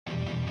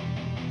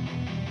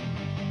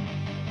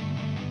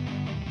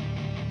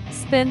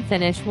Spin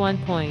finish 1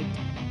 point.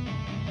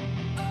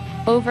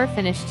 Over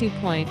finish 2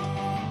 point.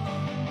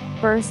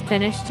 Burst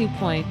finish 2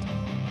 point.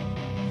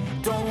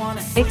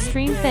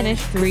 Extreme finish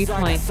 3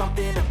 point.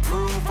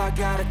 I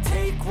gotta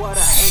take what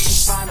I hate and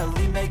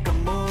finally make a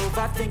move.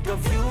 I think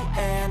of you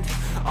and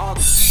all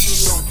the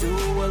shit you don't do.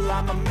 Well,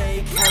 I'ma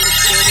make hella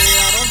sure that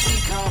I don't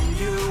become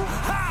you.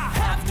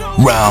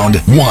 Round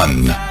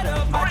 1. Never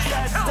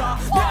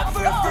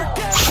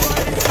forget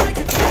what it's like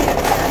to be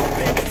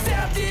big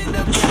sound in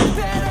the back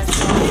that I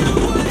show you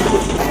what it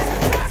is.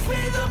 Pass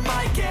me the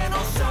mic and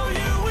I'll show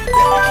you in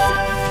action.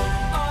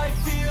 I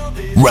feel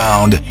this.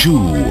 Round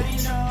 2.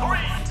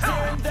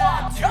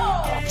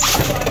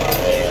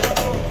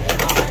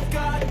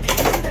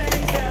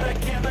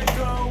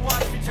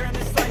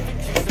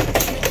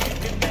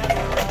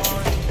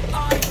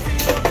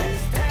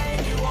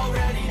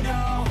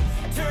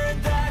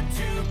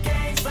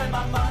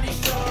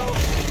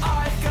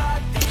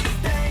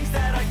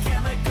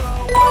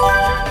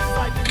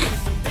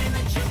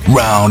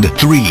 Round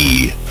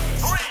 3.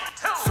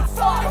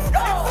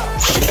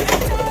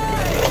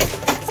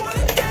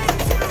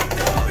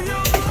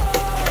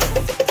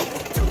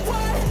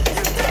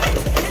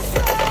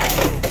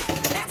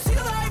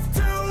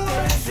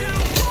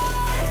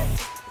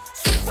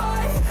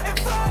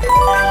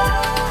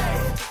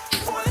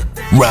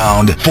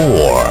 Round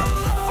 4.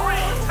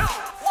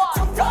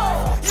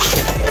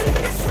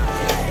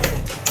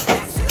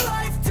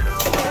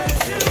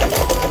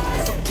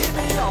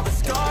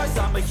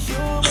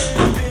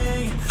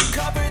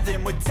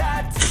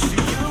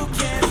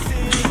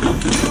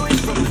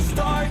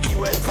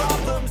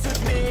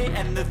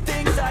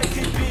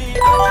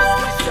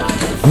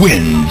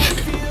 Wins.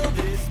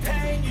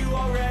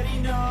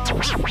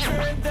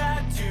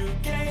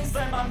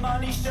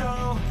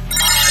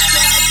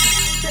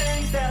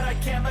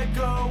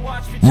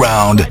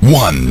 Round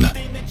 1.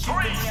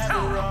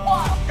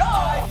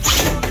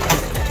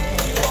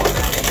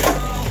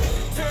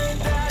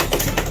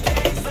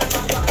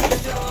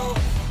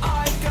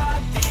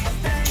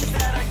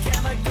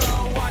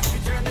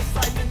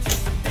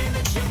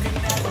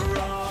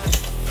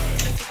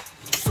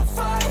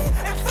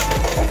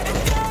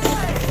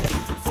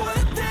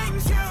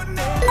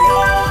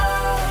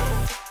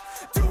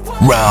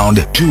 Round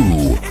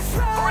 2.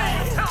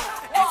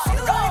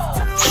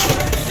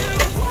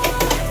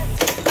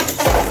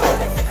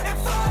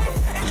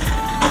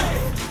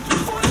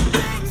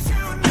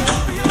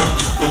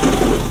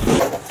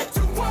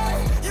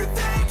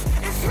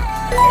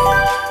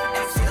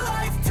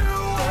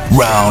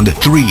 Round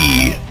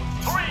 3.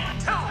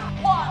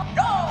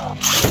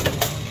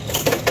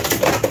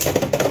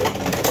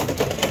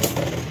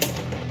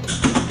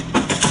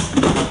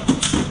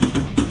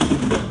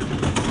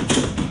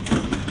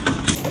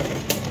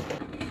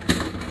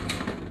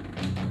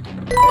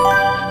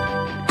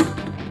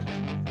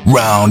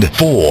 Round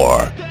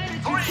 4.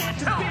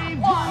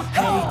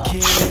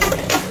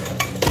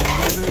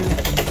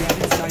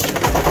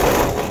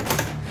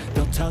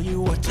 They'll tell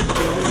you what to do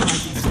like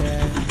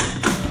instead.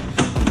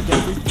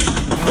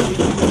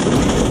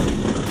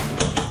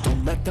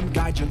 Don't let them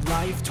guide your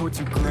life towards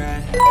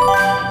regret.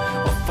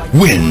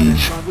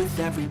 Wins. With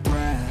every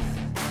breath.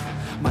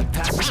 My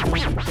past is full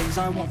of things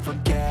I won't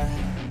forget.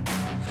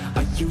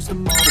 I use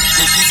them all to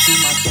push me to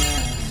my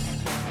best.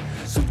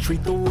 So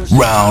treat the worst.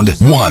 Round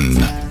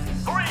 1.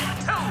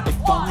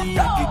 If only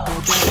I could go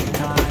back in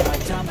time, I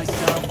tell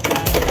myself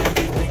that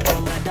everything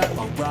will end up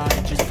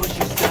alright. Just push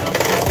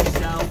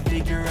yourself,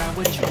 figure out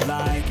what you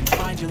like, and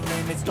find your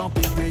limits, don't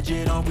be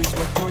rigid, always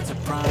work towards a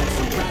prime.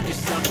 Surround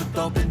yourself with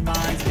open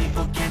minds,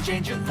 people can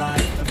change your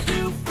life. A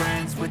few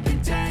friends with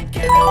intent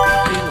can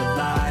help you feel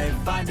alive.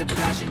 Find a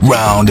passion.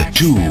 Round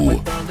 2.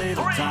 With a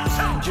little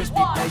time, just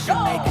be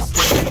patient, make a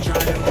step, try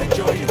to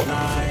enjoy your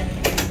life.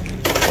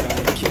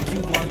 Try to kick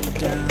you while you're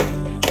down.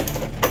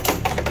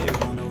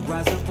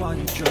 Rise up while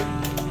you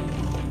drown.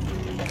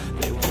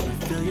 They wanna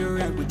fill your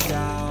head with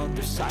doubt.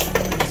 They're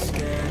silently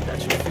scared that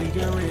you'll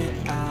figure it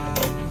out.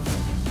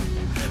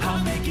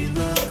 I'll make it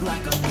look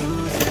like I'm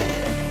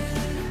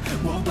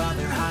losing. Won't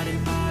bother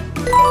hiding my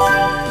bruises.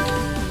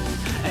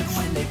 And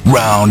when they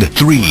Round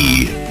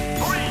 3.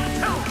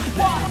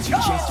 you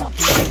chase your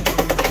dreams.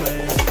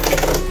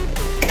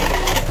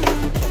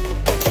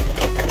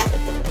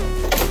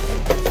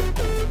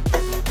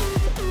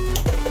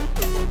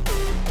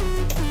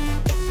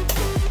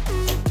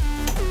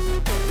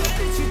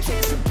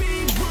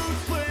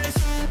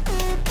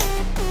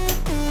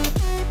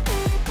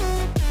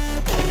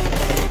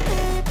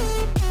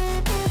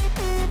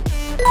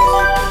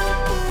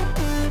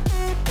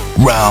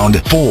 Round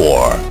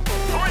 4.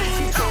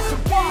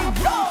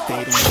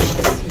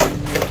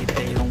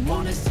 They don't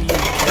wanna see it.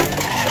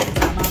 Every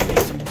time I make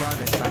some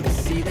progress, I can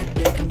see that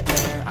they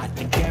compare. I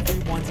think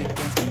everyone's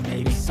against me,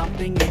 maybe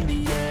something in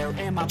the air.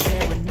 Am I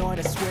paranoid?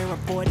 I swear a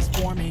void is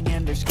forming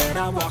and they're scared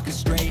I walk a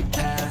straight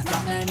path.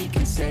 Not many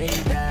can say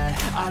that.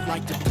 I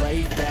like to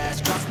play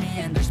fast, trust me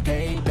and there's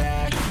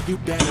payback. You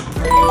better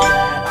pray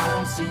that I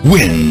don't see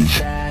Wins.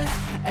 that.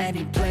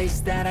 Any place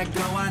that I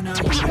go, I know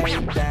you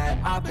hate that.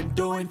 I've been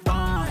doing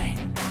fine.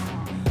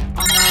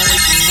 I'm not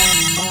wasting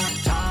any more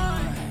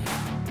time.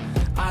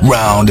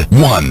 Round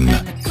 1.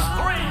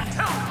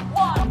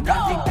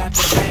 Nothing that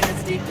the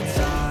fans deep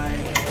inside.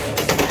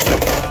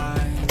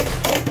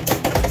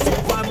 So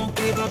I won't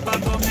give up,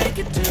 I'm gonna make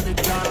it to the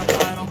top.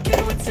 I don't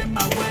care what's in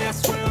my way, I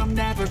swear I'm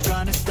never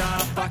gonna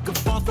stop. I could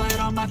fall flat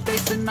on my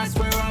face and I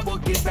swear I will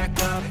get back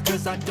up.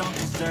 Cause I don't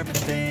deserve a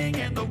thing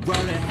and the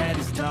road ahead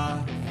is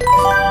tough.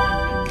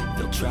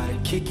 They'll try to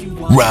kick you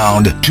off.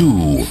 Round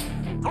 2.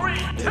 3,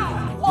 2,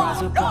 1,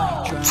 Rise up go!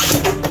 on your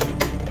drive.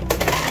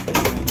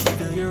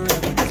 Feel your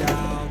every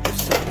doubt. You're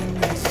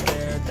suddenly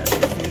scared that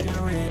you'll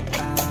figure it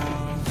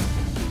out.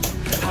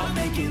 I'll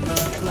make it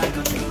look like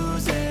I'm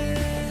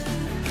losing.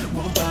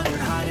 Won't bother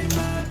hiding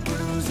my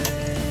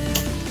bruises.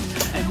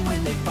 And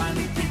when they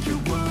finally think you're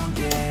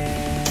wounded,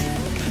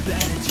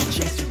 then it's your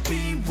chance to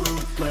be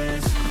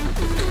ruthless.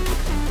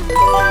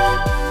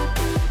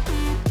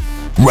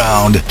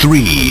 Round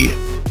 3.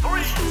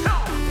 3, 2,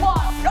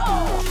 1, go!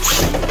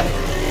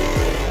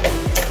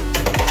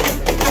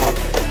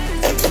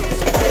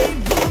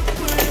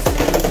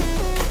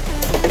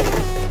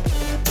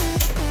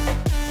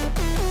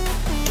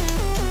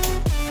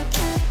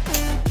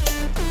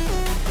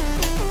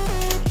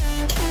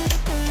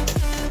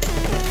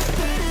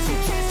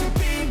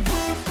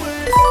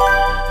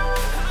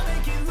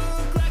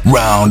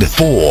 Round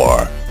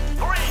 4.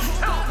 3,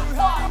 2,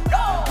 1,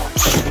 go!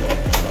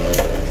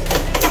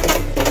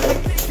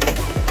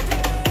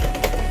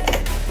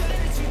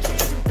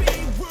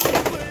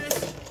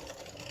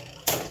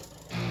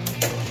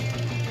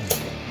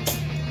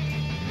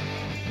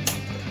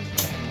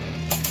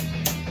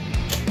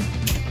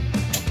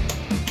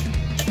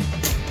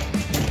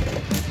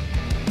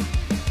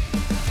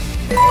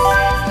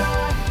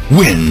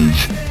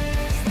 Wins.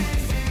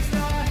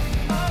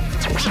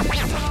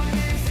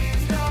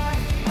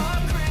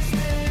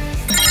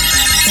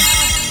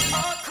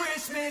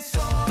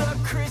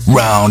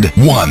 Round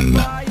 1.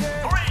 3,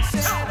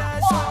 2,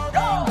 1,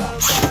 go!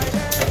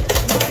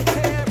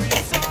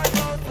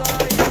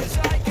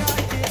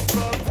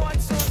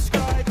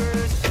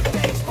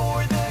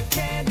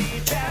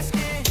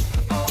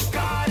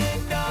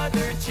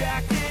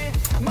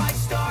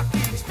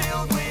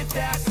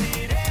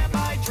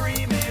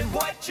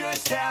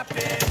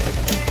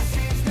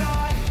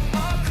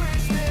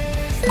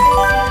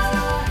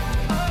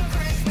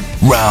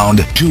 Round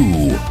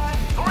 2. 3,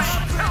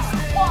 2,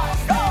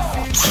 1, go!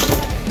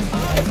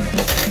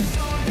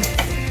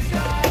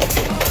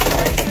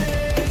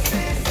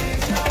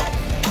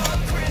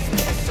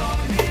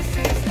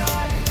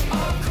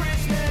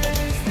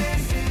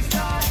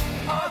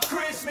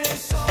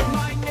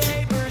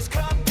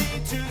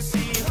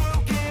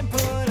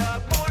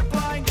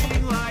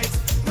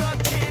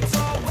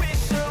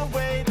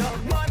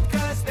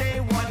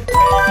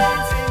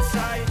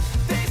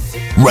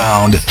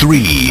 Round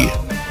 3. 3, 2,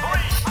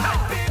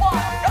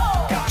 1, go!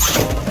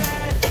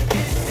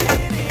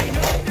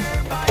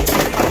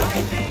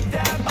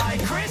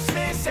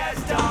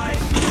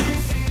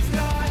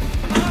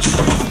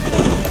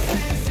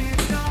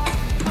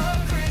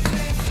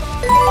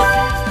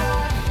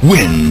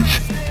 Wins.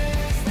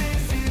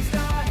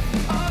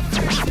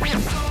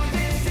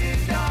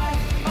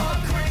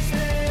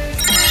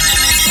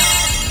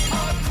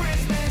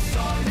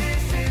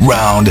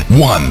 Round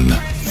 1.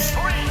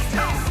 3,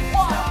 2,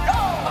 1,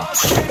 go!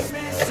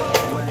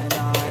 When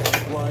I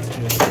was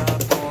just a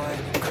boy,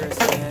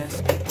 Christmas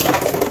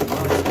brought so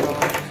much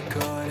joy.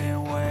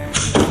 Couldn't wait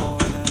for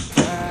the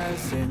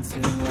presents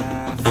and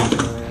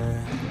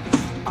laughter.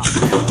 I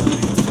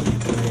couldn't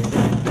sleep late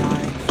at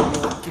night,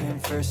 looking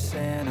for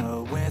Santa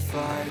with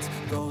lights.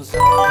 Those are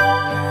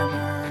the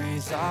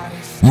memories I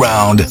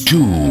Round 2.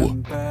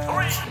 3, 2,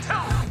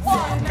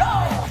 1, go!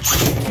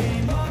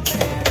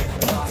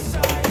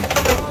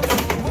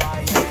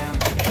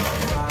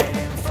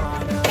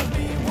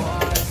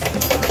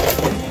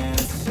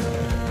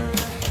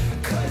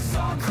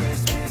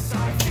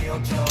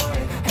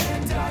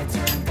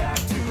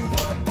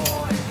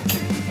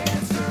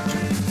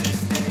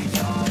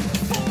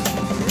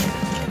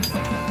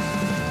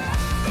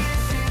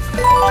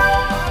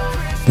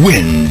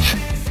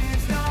 Wins.